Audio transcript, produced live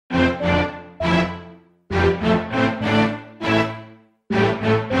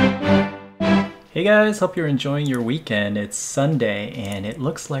Hey guys, hope you're enjoying your weekend. It's Sunday and it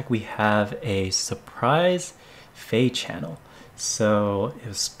looks like we have a surprise Faye channel. So it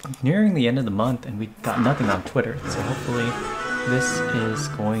was nearing the end of the month and we got nothing on Twitter. So hopefully this is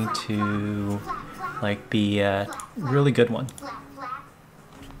going to be a really good one.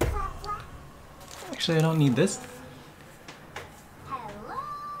 Actually, I don't need this.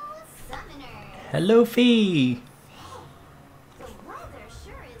 Hello, Faye.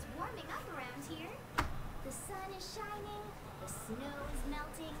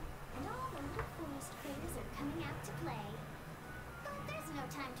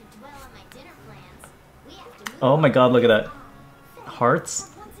 Oh my god, look at that.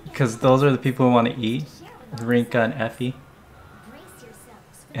 Hearts? Because those are the people who want to eat. Rinka and Effie.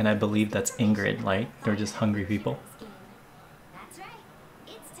 And I believe that's Ingrid, like, they're just hungry people.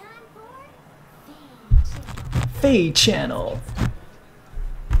 Faye channel!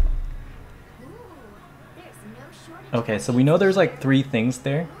 Okay, so we know there's like 3 things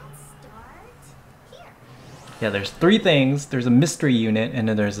there. Yeah, there's 3 things. There's a mystery unit and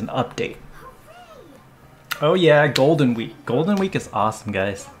then there's an update. Oh yeah, Golden Week. Golden Week is awesome,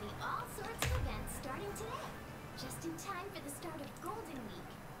 guys.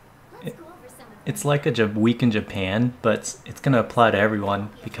 It's like a week in Japan, but it's gonna apply to everyone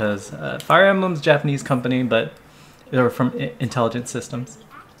because Fire Emblem's a Japanese company, but they're from Intelligent Systems.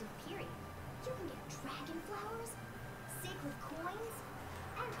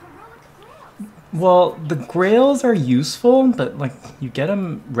 Well, the grails are useful, but like you get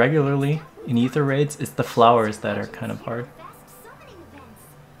them regularly in ether raids. It's the flowers that are kind of hard.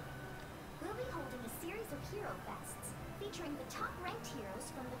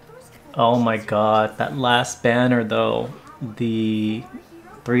 Oh my god, that last banner though, the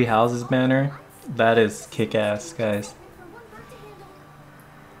 3 houses banner, that is kick-ass, guys.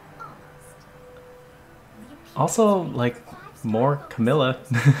 Also, like, more Camilla.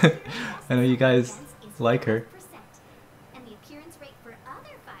 I know you guys like her.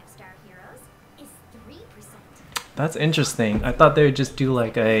 That's interesting. I thought they would just do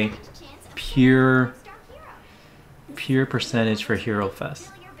like a pure percentage for Hero Fest.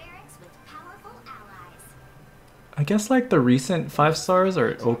 I guess like the recent 5 stars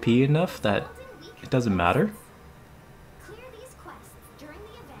are OP enough that it doesn't matter.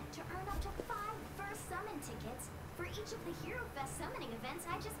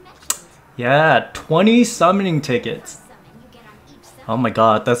 Yeah, 20 summoning tickets. Oh my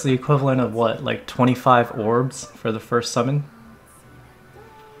god, that's the equivalent of what, like 25 orbs for the first summon?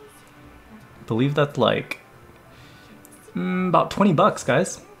 I believe that's like about 20 bucks,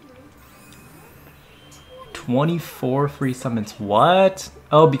 guys. 24 free summons. What?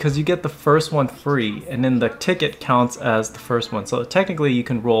 Oh, because you get the first one free, and then the ticket counts as the first one. So technically you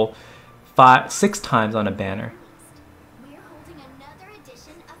can roll 6 times on a banner.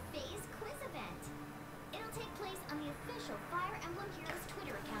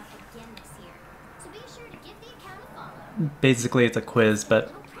 Basically it's a quiz,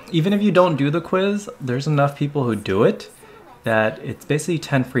 but even if you don't do the quiz, there's enough people who do it that it's basically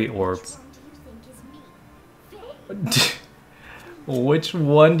 10 free orbs. Which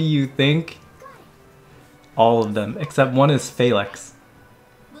one do you think? All of them, except one is Felix.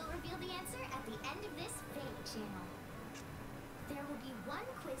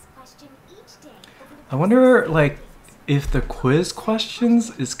 I wonder, like, if the quiz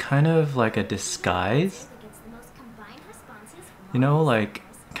questions is kind of like a disguise. You know, like,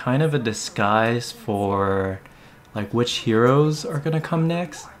 kind of a disguise for, like, which heroes are gonna come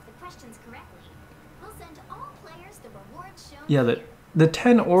next. Yeah, the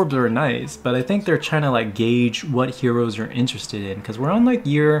 10 orbs are nice, but I think they're trying to, like, gauge what heroes you're interested in. Because we're on, like,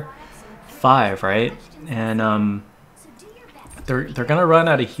 year 5, right? And, they're gonna run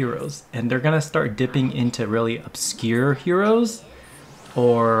out of heroes. And they're gonna start dipping into really obscure heroes.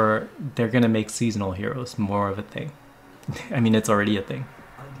 Or they're gonna make seasonal heroes more of a thing. I mean, it's already a thing.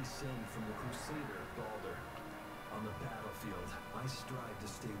 I descend from the Crusader, Balder. On the battlefield, I strive to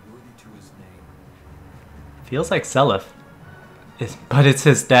stay worthy to his name. Feels like Seliph. But it's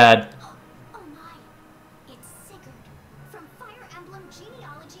his dad. Oh my. It's Sigurd from Fire Emblem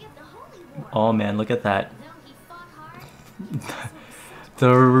Genealogy of the Holy War. Oh man, look at that. the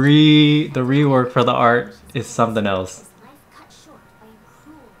rework for the art is something else.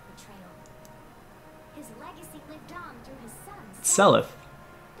 Seliph.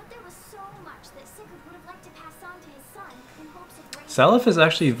 Seliph is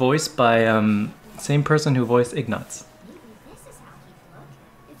actually voiced by same person who voiced Ignatz.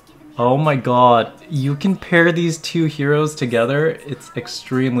 Oh my god, you can pair these 2 heroes together, it's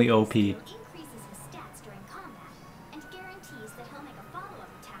extremely OP.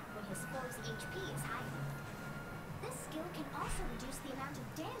 the amount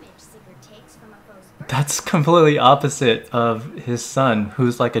of damage Sigurd takes from a foe's burst. That's completely opposite of his son,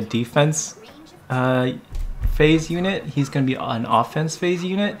 who's like a defense phase unit. He's gonna be an offense phase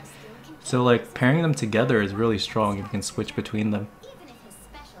unit. So like pairing them together is really strong if you can switch between them. Even if his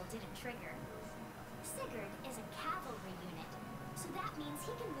special didn't trigger. Sigurd is a cavalry unit, so that means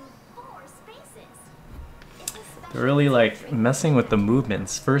he can move 4 spaces. If his special They're really like messing with the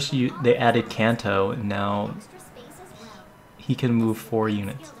movements. First they added Kanto, and now extra space as well. he can move 4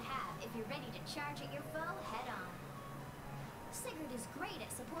 units. Skill to have if you're ready to charge at your foe head on. Sigurd is great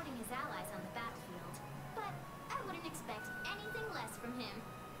at supporting his allies on the battlefield, but I wouldn't expect anything less from him.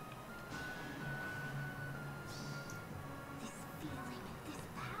 This feeling, this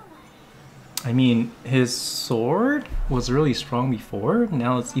power. I mean, his sword was really strong before,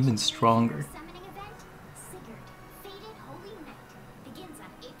 now it's even stronger. Summoning event, Sigurd, Fated Holy Knight, begins on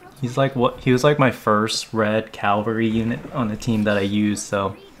April He's like he was like my first red cavalry unit on the team that I used, so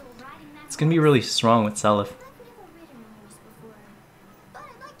 20th. Regal riding that it's gonna be really strong with Seliph. I've never ridden a horse before, but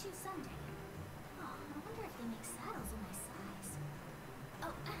I'd like to someday. Oh, I wonder if they make saddles in my size.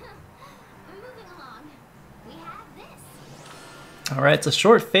 Oh, moving along. We have this. Alright, it's a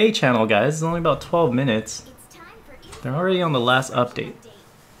short Fae channel, guys. It's only about 12 minutes. It's time for They're already on the last update.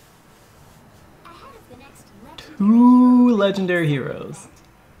 Ahead of the next 2 legendary heroes.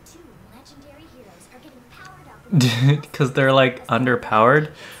 2 legendary heroes are getting powered up with Because they're like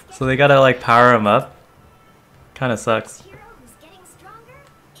underpowered, so they gotta like power them up. Kinda sucks. hero who's getting stronger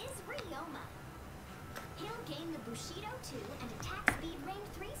is Ryoma. He'll gain the Bushido 2 and attack speed range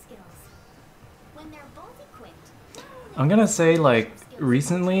 3 skills. When they're both equipped, I'm gonna say like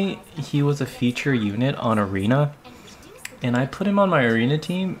recently he was a feature unit on Arena, and reduce the and I put him on my Arena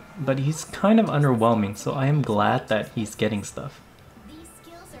team, but he's kind of underwhelming, so I am glad that he's getting stuff. These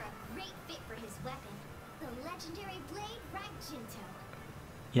skills are a great fit for his weapon, the legendary blade Ragjinto.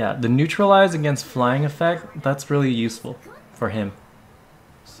 Yeah, the neutralize against flying effect, that's really useful for him.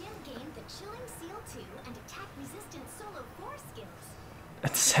 She'll gain the Chilling Seal 2 and attack resistant solo 4 skills.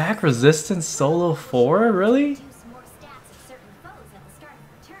 Attack resistance solo 4? Really? Reduce more stats of certain foes at the start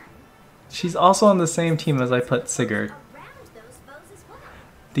of the turn. She's also on the same team as I put Sigurd. Around those foes as well.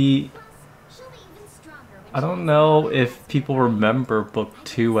 The Plus, she'll be even stronger when I don't know if people remember book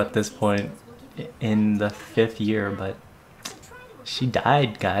 2 at this point in the 5th year, but she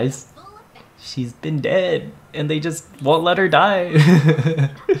died, guys. full effect. She's been dead, and they just won't let her die.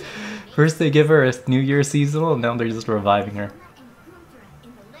 First they give her a New Year seasonal, and now they're just reviving her. And Gunthra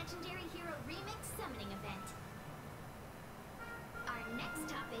in the Legendary Hero Remix Summoning Event. Our next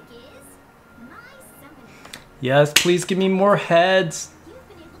topic is My Summoner. Yes, please give me more heads. You've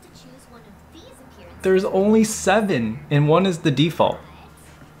been able to choose one of these appearances. There's only 7, and 1 is the default.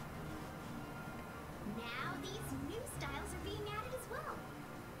 Now these new styles are being added as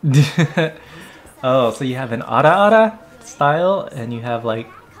well. Oh, so you have an ara style, and you have like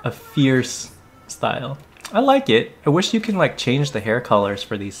a fierce style. I like it. I wish you can like change the hair colors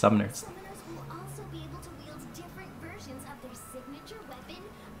for these summoners. Summoners will also be able to wield different versions of their signature weapon,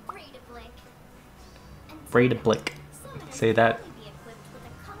 Braid-a-Blick. And Braid-a-Blick. summoners Say will that. only be equipped with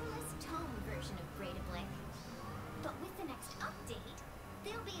a colorless tome version of Braid-a-Blick. But with the next update,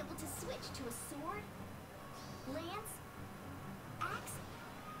 they'll be able to switch to a sword, lance, axe,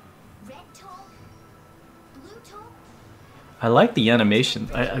 red tome, blue tome. I like the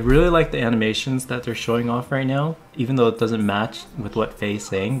animation. I really like the animations that they're showing off right now. Even though it doesn't match with what Faye's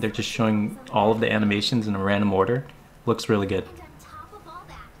saying, they're just showing all of the animations in a random order. Looks really good. And on top of all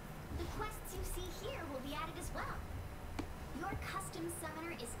that, the quests you see here will be added as well. Your custom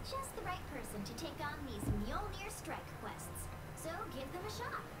summoner is just the right person to take on these Mjolnir Strike quests. So give them a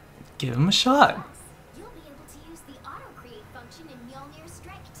shot. Give him a shot. Plus, you'll be able to use the auto-create function in Mjolnir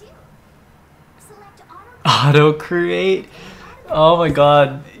Strike too. Select Auto create. Oh my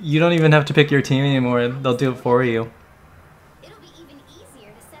god. You don't even have to pick your team anymore. They'll do it for you. It'll be even easier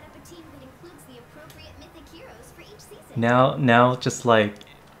to set up a team that includes the appropriate mythic heroes for each season. Now just like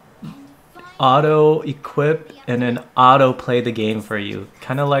And finally, auto equip and then auto play the game for you.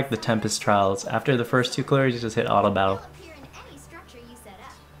 Kind of like the Tempest Trials. After the first 2 clears, you just hit auto battle. they'll appear in any structure you set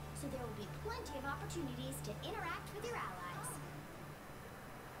up, so there will be plenty of opportunities to interact with your allies.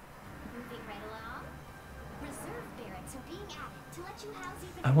 Moving right along, reserve barracks are being added to let you house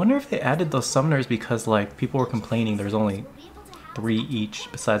even I wonder if they added those summoners because like people were complaining there's only will be able to house 3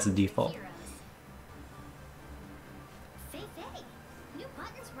 each besides the default. heroes. Fei Fei, new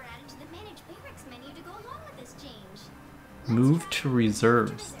buttons were added to the manage barracks menu to go along with this change. Let's Move try to the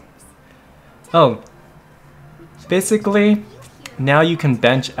reserves. reserves. Oh, basically now you can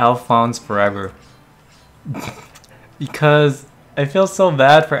bench Alphonse forever. Because I feel so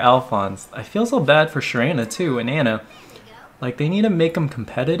bad for Alphonse. I feel so bad for Sharena too and Anna. Like, they need to make them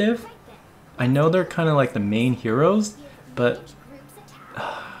competitive. I know they're kind of like the main heroes, but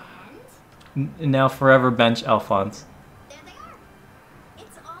now forever bench Alphonse. There they are.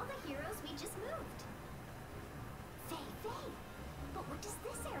 It's all the heroes we just moved. Faye, but what does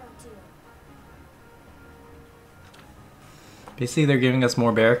this arrow do? Basically, they're giving us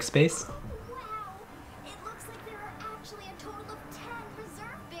more barrack space. Wow! It looks like there are actually a total of 10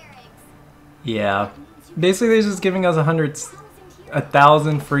 reserve barracks. Yeah. Basically, they're just giving us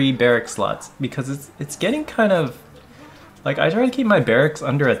 1,000 free barrack slots because it's getting kind of like, I try to keep my barracks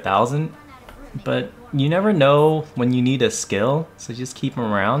under 1,000, but you never know when you need a skill, so just keep them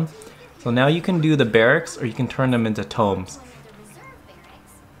around. So now you can do the barracks or you can turn them into tomes. The reserve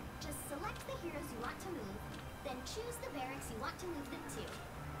barracks, just select the heroes you want to move, then choose the barracks you want to move them to.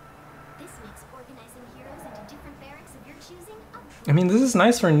 This makes organizing heroes into different barracks of your choosing I mean, this is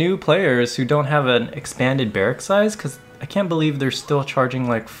nice for new players who don't have an expanded barrack size, because I can't believe they're still charging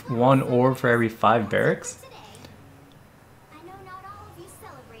like 1 orb for every 5 barracks. today. I know not all of you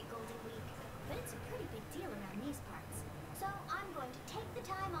celebrate Golden Week, but it's a pretty big deal around these parts. So I'm going to take the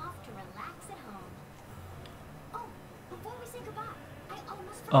time off to relax at home. Oh, before we say goodbye, I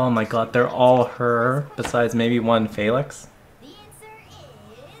almost forgot Oh my to god, share they're the all answer. her, besides maybe one Felix. The answer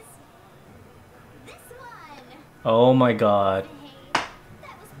is this one. Oh my god. Hey,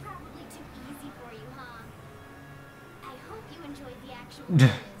 that was probably too easy for you, huh? I hope you enjoyed the actual quiz,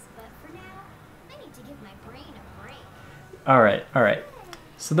 but for now, I need to give my brain a break. Alright.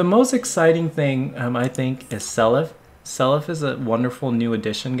 So the most exciting thing, I think, is Seliph. Seliph is a wonderful new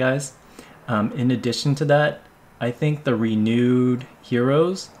addition, guys. In addition to that, I think the renewed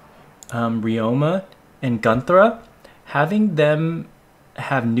heroes, Ryoma and Gunthra, having them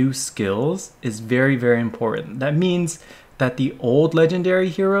have new skills is very, very important. That means that the old legendary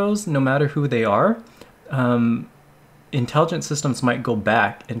heroes, no matter who they are, intelligent systems might go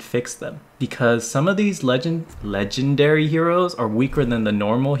back and fix them, because some of these legendary heroes are weaker than the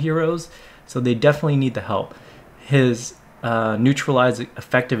normal heroes, so they definitely need the help. His neutralize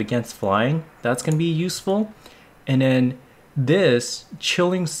effective against flying, that's going to be useful. And then this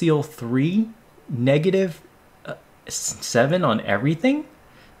Chilling Seal 3, negative 7 on everything,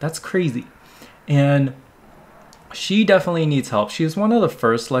 that's crazy. And she definitely needs help. She's one of the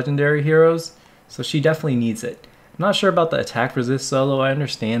first legendary heroes, so she definitely needs it. I'm not sure about the attack resist solo. I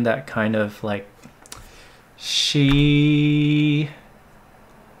understand that kind of like she's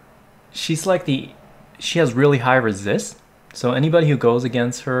like she has really high resist, so anybody who goes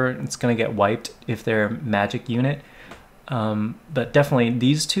against her, it's gonna get wiped if they're a magic unit. But definitely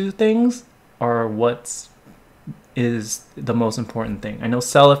these two things are what is the most important thing. I know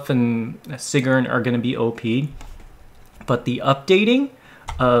Seliph and Sigrun are gonna be OP, but the updating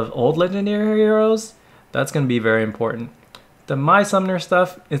of old legendary heroes, that's going to be very important. The My Summoner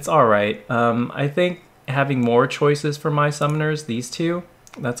stuff, it's alright. I think having more choices for My Summoners, these two,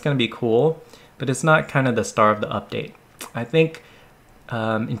 that's going to be cool, but it's not kind of the star of the update. I think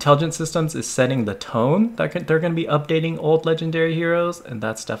Intelligent Systems is setting the tone that they're going to be updating old legendary heroes, and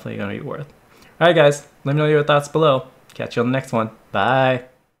that's definitely going to be worth. Alright guys, let me know your thoughts below. Catch you on the next one. Bye!